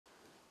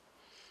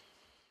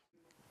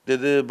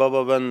Dedi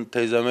baba ben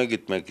teyzeme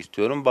gitmek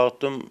istiyorum.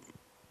 Baktım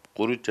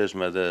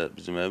Kuruçeşme'de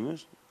bizim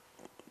evimiz.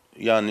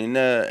 Yani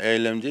ne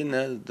eylemci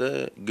ne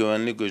de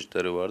güvenlik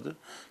güçleri vardı.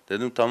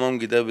 Dedim tamam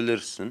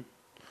gidebilirsin.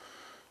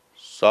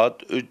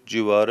 Saat 3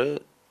 civarı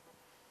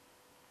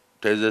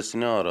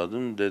teyzesini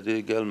aradım.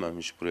 Dedi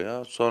gelmemiş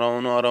buraya. Sonra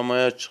onu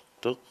aramaya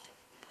çıktık.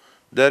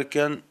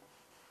 Derken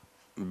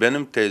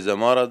benim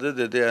teyzem aradı.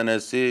 Dedi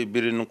Enes'i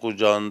birinin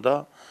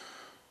kucağında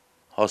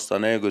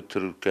hastaneye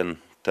götürürken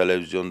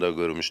televizyonda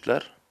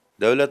görmüşler.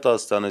 Devlet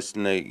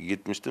hastanesine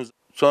gitmiştim.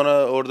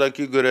 Sonra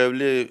oradaki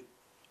görevli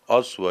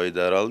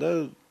astsubaydı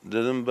herhalde.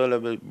 Dedim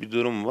böyle bir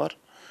durum var.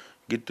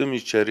 Gittim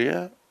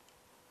içeriye.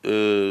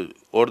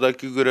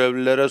 Oradaki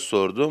görevlilere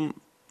sordum.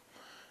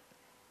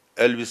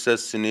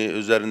 Elbisesini,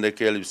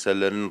 üzerindeki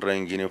elbiselerin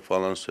rengini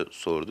falan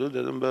sordu.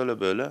 Dedim böyle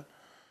böyle.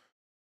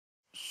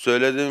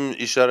 Söylediğim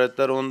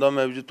işaretler onda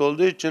mevcut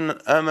olduğu için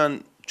hemen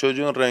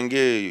çocuğun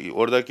rengi,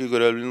 oradaki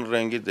görevlinin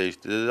rengi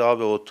değişti. Dedi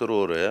abi otur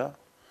oraya.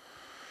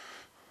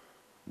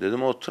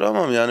 Dedim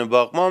oturamam yani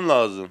bakmam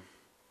lazım.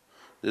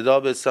 Dedi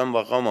abi sen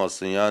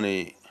bakamazsın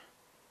yani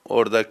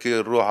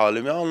oradaki ruh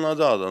halimi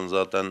anladı adam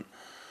zaten.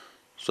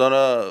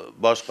 Sonra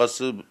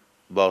başkası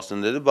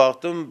baksın dedi.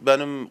 Baktım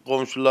benim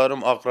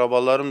komşularım,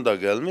 akrabalarım da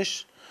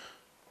gelmiş.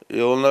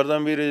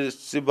 Onlardan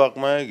birisi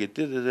bakmaya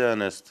gitti. Dedi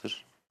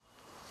Enes'tir.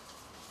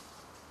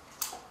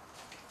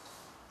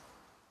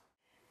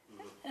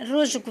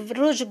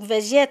 روج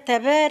وجهت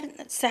تبر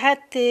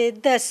ساعت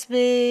دست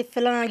به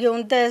فلان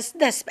يوم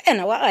دست به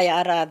أنا وآي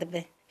أراد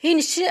به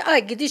هینش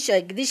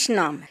آگدیش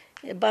نام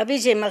بابی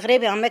جی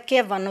مغربی آمکه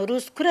و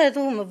نوروز کرده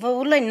و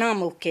والله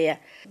نامو که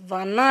و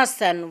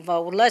ناسن و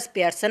والله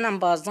بیارسنم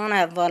بازان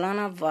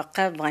هوالانا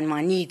واقع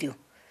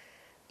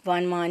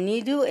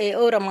وانمانیدو ای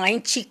اورا ما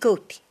این چی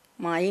کوتی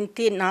ما این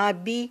تی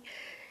نابی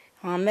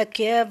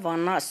آمکه و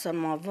ناسن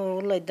ما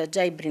والله دا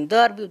جای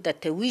بریندار بی و دا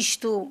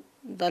تویشتو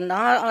da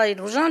ay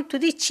rojan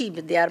tudi çi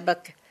bi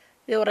Diyarbakır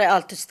ve oraya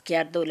alt üst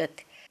ker devlet.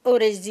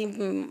 Oraya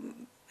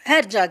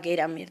her ca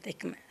geyra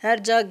mirdik mi?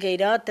 Her ca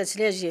geyra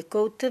tesliye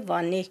jekot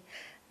vani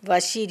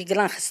vaşir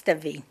glan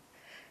xiste veyin.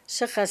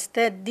 Şu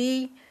xiste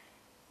di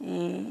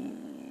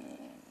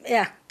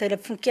ya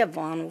telefon ke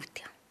van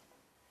utya.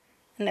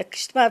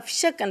 Nakıştma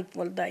fişekan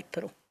polday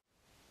pro.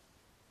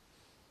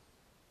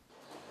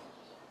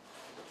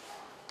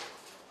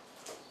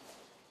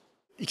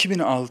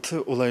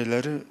 2006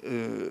 olayları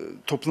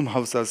toplum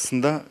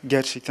hafızasında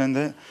gerçekten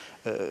de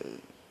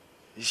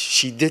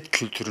şiddet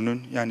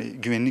kültürünün yani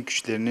güvenlik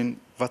güçlerinin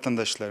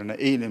vatandaşlarına,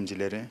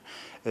 eylemcilere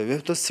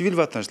ve da sivil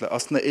vatandaşlar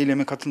aslında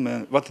eyleme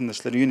katılmayan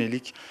vatandaşlara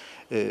yönelik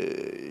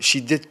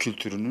şiddet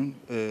kültürünün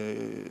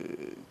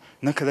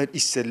ne kadar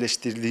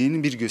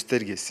içselleştirildiğinin bir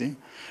göstergesi.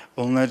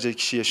 Onlarca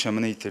kişi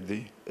yaşamını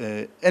yitirdi.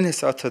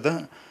 Enes Ata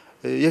da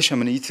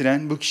yaşamını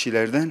yitiren bu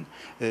kişilerden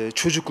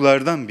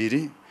çocuklardan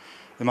biri.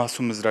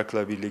 Mahsum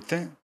Mızrak'la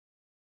birlikte.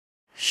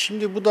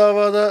 Şimdi bu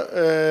davada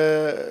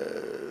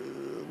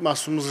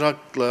Mahsum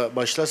Mızrak'la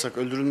başlarsak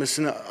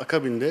öldürülmesine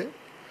akabinde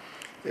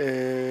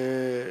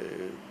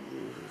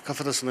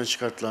kafatasından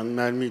çıkartılan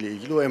mermiyle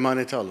ilgili o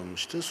emanete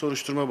alınmıştı.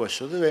 Soruşturma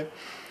başladı ve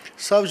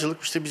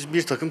savcılık işte biz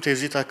bir takım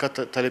tevzi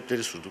tahkikat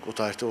talepleri sunduk. O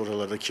tarihte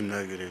oralarda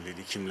kimler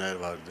görevliydi, kimler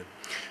vardı.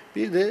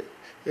 Bir de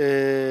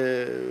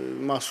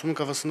Mahsum'un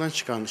kafasından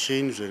çıkan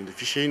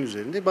fişeğin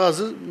üzerinde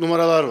bazı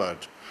numaralar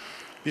vardı.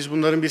 Biz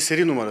bunların bir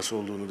seri numarası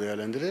olduğunu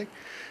değerlendirerek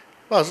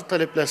bazı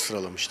talepler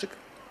sıralamıştık.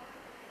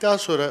 Daha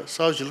sonra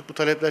savcılık bu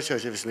talepler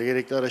çerçevesinde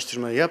gerekli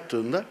araştırmayı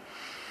yaptığında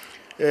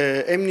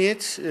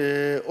emniyet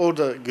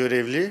orada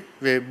görevli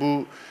ve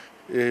bu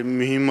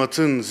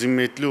mühimmatın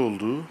zimmetli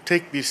olduğu,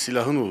 tek bir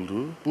silahın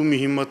olduğu, bu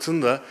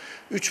mühimmatın da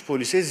 3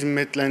 polise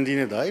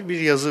zimmetlendiğine dair bir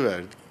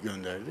yazı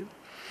gönderdi.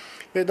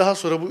 Ve daha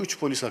sonra bu 3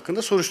 polis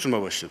hakkında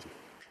soruşturma başladı.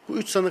 Bu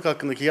 3 sanık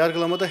hakkındaki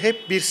yargılamada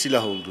hep bir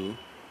silah olduğu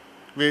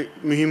ve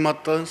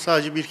mühimmattan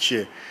sadece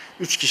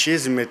 3 kişiye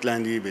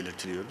zimmetlendiği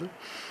belirtiliyordu.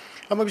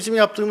 Ama bizim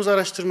yaptığımız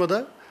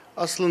araştırmada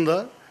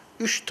aslında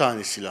 3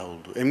 tane silah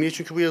oldu. Emniyet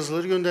çünkü bu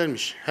yazıları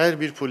göndermiş.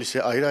 Her bir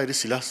polise ayrı ayrı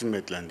silah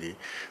zimmetlendiği,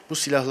 bu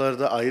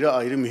silahlarda ayrı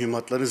ayrı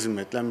mühimmatların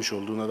zimmetlenmiş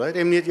olduğuna dair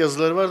emniyet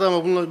yazıları vardı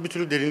ama bununla bir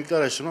türlü derinlikli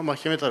araştırma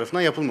mahkeme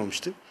tarafından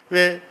yapılmamıştı.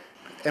 Ve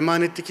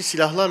emanetteki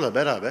silahlarla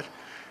beraber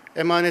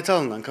emanete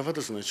alınan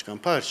kafatasına çıkan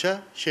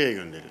parça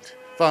gönderildi.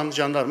 Van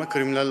Jandarma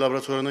Kriminal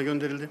Laboratuvarına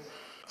gönderildi.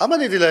 Ama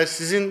dediler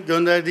sizin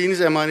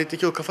gönderdiğiniz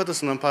emanetteki o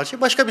kafatasından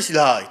parça başka bir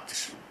silaha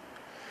aittir.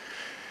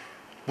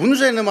 Bunun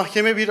üzerine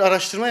mahkeme bir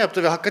araştırma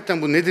yaptı ve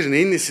hakikaten bu nedir,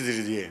 neyin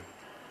nesidir diye.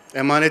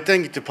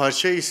 Emanetten gitti,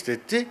 parçayı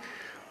istetti.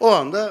 O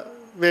anda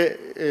ve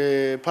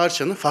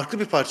parçanın farklı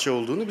bir parça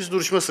olduğunu biz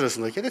duruşma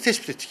sırasındayken de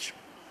tespit ettik.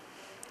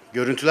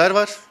 Görüntüler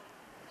var,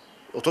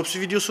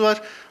 otopsi videosu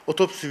var.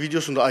 Otopsi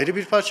videosunda ayrı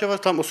bir parça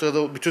var. Tam o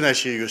sırada bütün her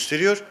şeyi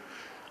gösteriyor.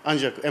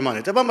 Ancak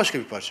emanette bambaşka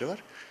bir parça var.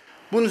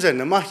 Bunun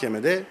üzerine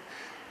mahkemede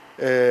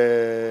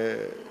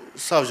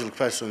savcılık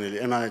personeli,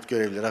 emanet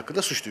görevlileri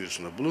hakkında suç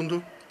duyurusunda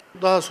bulundu.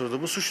 Daha sonra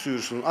da bu suç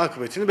duyurusunun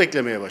akıbetini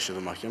beklemeye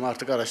başladı mahkeme.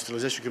 Artık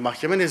araştırılacak çünkü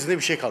mahkeme nezdinde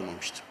bir şey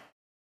kalmamıştı.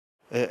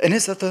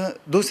 Enes Ata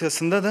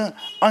dosyasında da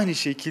aynı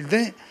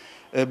şekilde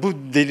bu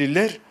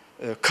deliller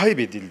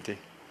kaybedildi.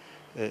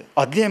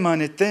 Adli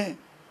emanette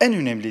en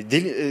önemli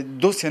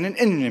dosyanın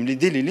en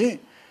önemli delili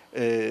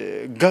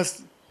gaz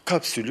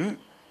kapsülü,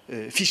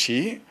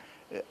 fişeği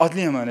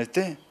adli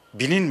emanette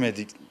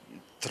bilinmedik,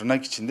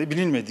 tırnak içinde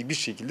bilinmedik bir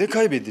şekilde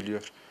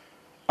kaybediliyor.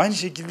 Aynı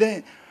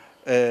şekilde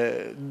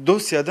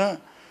dosyada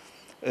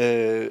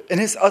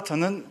Enes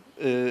Ata'nın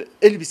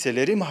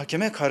elbiseleri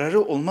mahkeme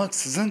kararı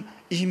olmaksızın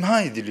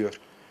imha ediliyor.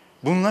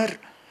 Bunlar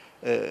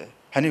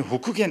hani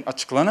hukuken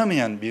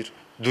açıklanamayan bir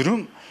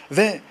durum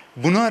ve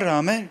buna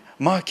rağmen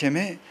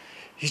mahkeme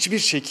hiçbir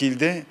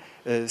şekilde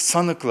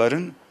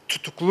sanıkların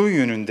tutukluğu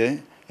yönünde,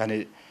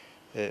 yani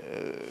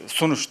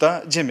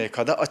sonuçta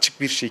CMK'da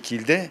açık bir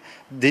şekilde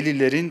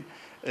delillerin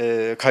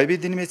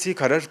kaybedilmesi,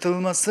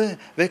 karartılması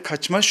ve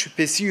kaçma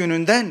şüphesi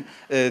yönünden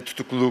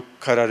tutukluluk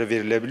kararı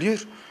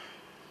verilebiliyor.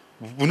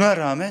 Buna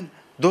rağmen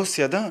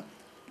dosyada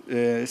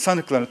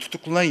sanıkların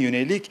tutukluluğuna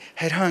yönelik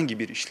herhangi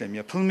bir işlem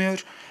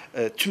yapılmıyor.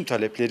 Tüm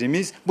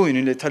taleplerimiz, bu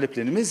yönüyle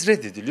taleplerimiz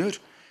reddediliyor.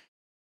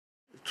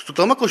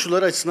 Tutuklama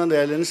koşulları açısından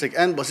değerlendirirsek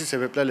en basit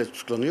sebeplerle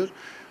tutuklanıyor.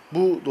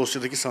 Bu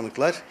dosyadaki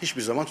sanıklar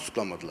hiçbir zaman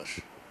tutuklanmadılar.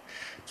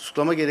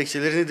 Tutuklama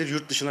gerekçeleri nedir?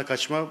 Yurt dışına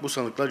kaçma, bu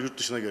sanıklar yurt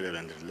dışına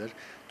görevlendirildiler.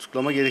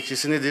 Tutuklama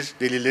gerekçesi nedir?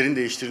 Delillerin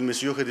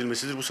değiştirilmesi, yok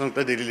edilmesidir. Bu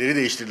sanıklar delilleri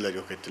değiştirdiler,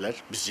 yok ettiler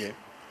bizce.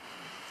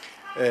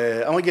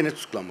 Ama gene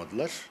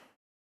tutuklanmadılar.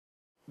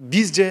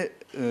 Bizce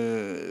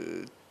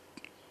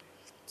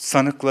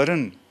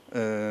sanıkların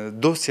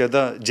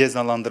dosyada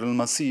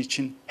cezalandırılması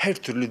için her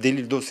türlü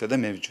delil dosyada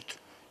mevcut.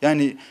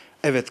 Yani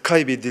evet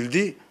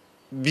kaybedildi,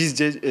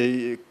 bizce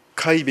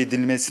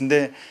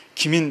kaybedilmesinde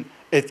kimin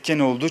etken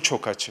olduğu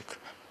çok açık.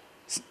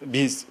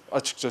 Biz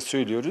açıkça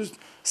söylüyoruz,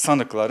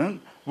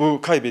 sanıkların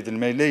bu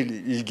kaybedilmeyle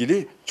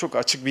ilgili çok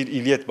açık bir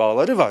illiyet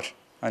bağları var.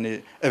 Hani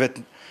evet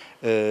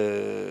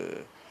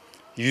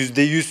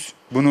 %100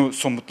 bunu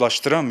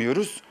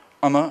somutlaştıramıyoruz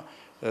ama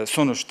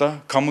sonuçta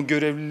kamu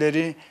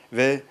görevlileri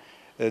ve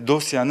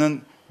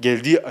dosyanın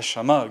geldiği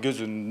aşama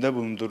göz önünde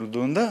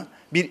bulundurulduğunda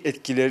bir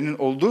etkilerinin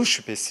olduğu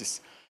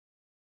şüphesiz.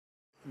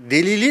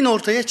 Delilin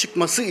ortaya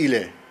çıkması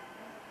ile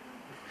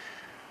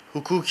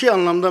hukuki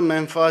anlamda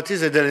menfaati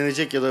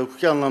zedelenecek ya da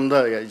hukuki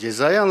anlamda, yani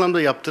cezai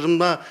anlamda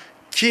yaptırımda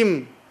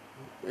kim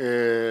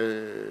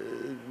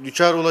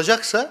düçar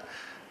olacaksa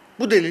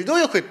bu delili de o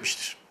yok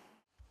etmiştir.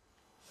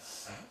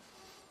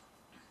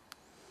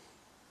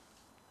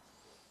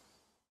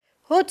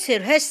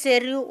 هوتسر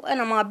هسري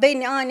وأنا ما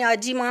بيني أنا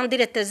أجي ما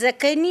عندي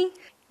تذكرني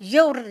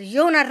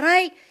يونا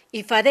الراي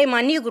إفادة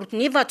ما نيجرت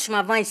نيفاتش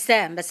ما فاين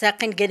سام بس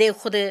أقين قدي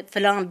خد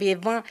فلان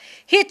بيفان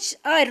هيج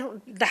أي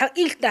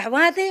إلك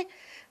دعوة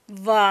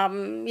و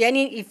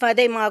يعني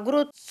إفادة ما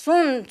قرط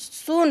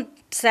سون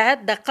ساعات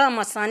دقة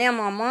ما صانع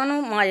ما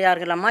مانو ما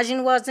يارجلا ما جن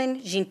وازن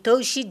جن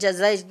توشي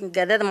جزاء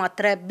قدر ما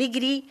ترى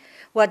بيجري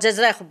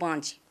وجزاء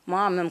خبانجي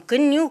ما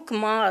ممكن يوك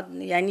ما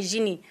يعني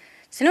جيني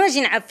سنو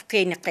جين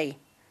عفكي نقي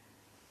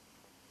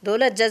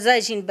دولة جزاء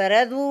جين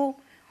بردو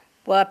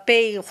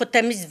وبي خدت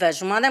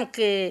مزفج مادام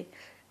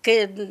ك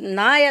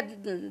نهاية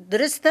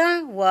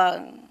درسته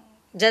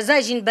وجزاء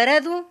جين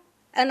بردو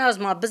أنا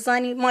أزما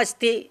بزاني ما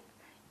استي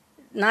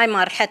نهاية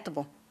ما رحت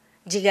بو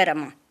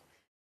جيجرما.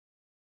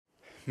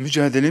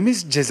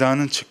 Mücadelemiz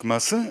cezanın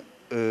çıkması.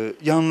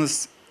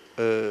 Yalnız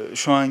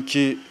şu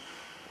anki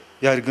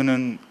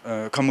yargının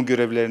kamu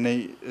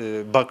görevlerine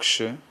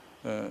bakışı,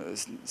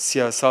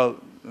 siyasal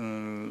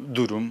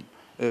durum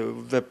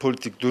ve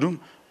politik durum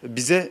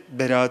bize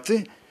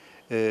beraati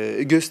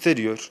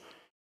gösteriyor.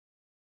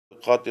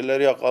 Katiller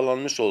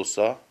yakalanmış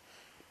olsa,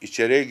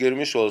 içeriye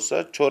girmiş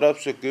olsa çorap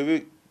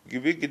söküğü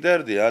gibi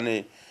giderdi.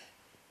 Yani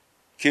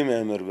kim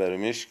emir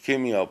vermiş,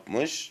 kim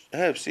yapmış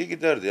hepsi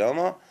giderdi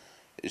ama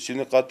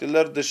şimdi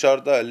katiller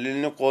dışarıda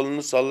elini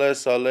kolunu sallaya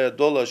sallaya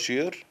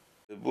dolaşıyor.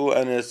 Bu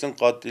Enes'in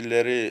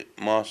katilleri,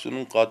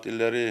 Mahsum'un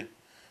katilleri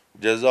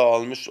ceza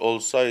almış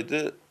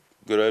olsaydı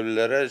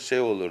görevlilere şey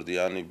olurdu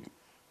yani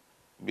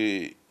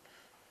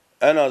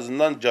en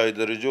azından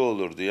caydırıcı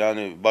olurdu.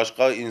 Yani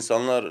başka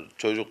insanlar,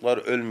 çocuklar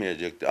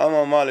ölmeyecekti.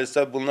 Ama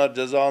maalesef bunlar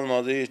ceza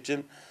almadığı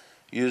için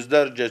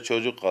yüzlerce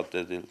çocuk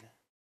katledildi.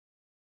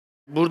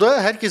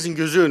 Burada herkesin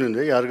gözü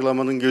önünde,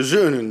 yargılamanın gözü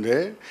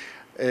önünde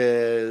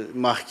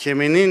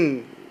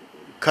mahkemenin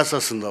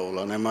kasasında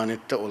olan,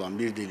 emanette olan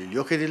bir delil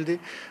yok edildi.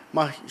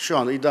 Şu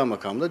anda iddia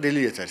makamında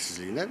delil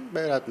yetersizliğinden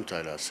beraat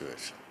mütalası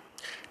verdi.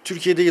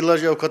 Türkiye'de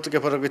yıllarca avukatlık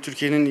yaparak ve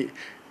Türkiye'nin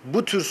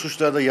bu tür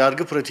suçlarda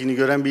yargı pratiğini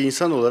gören bir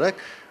insan olarak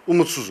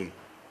umutsuzum.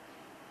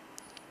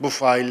 Bu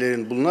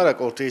faillerin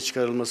bulunarak ortaya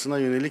çıkarılmasına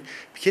yönelik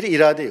bir kere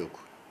irade yok.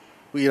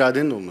 Bu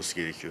iradenin olması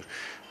gerekiyor.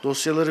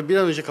 Dosyaları bir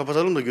an önce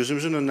kapatalım da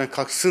gözümüzün önünden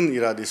kalksın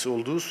iradesi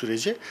olduğu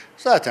sürece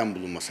zaten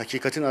bulunmaz.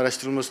 Hakikatin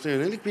araştırılmasına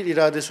yönelik bir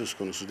irade söz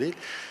konusu değil.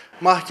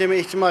 Mahkeme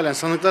ihtimalen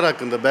sanıklar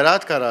hakkında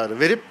beraat kararı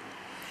verip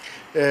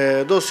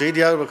dosyayı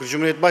Diyarbakır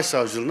Cumhuriyet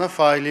Başsavcılığı'na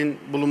failin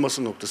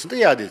bulunması noktasında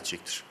iade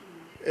edecektir.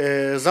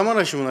 Zaman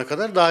aşımına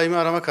kadar daimi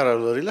arama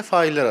kararlarıyla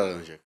failler aranacak.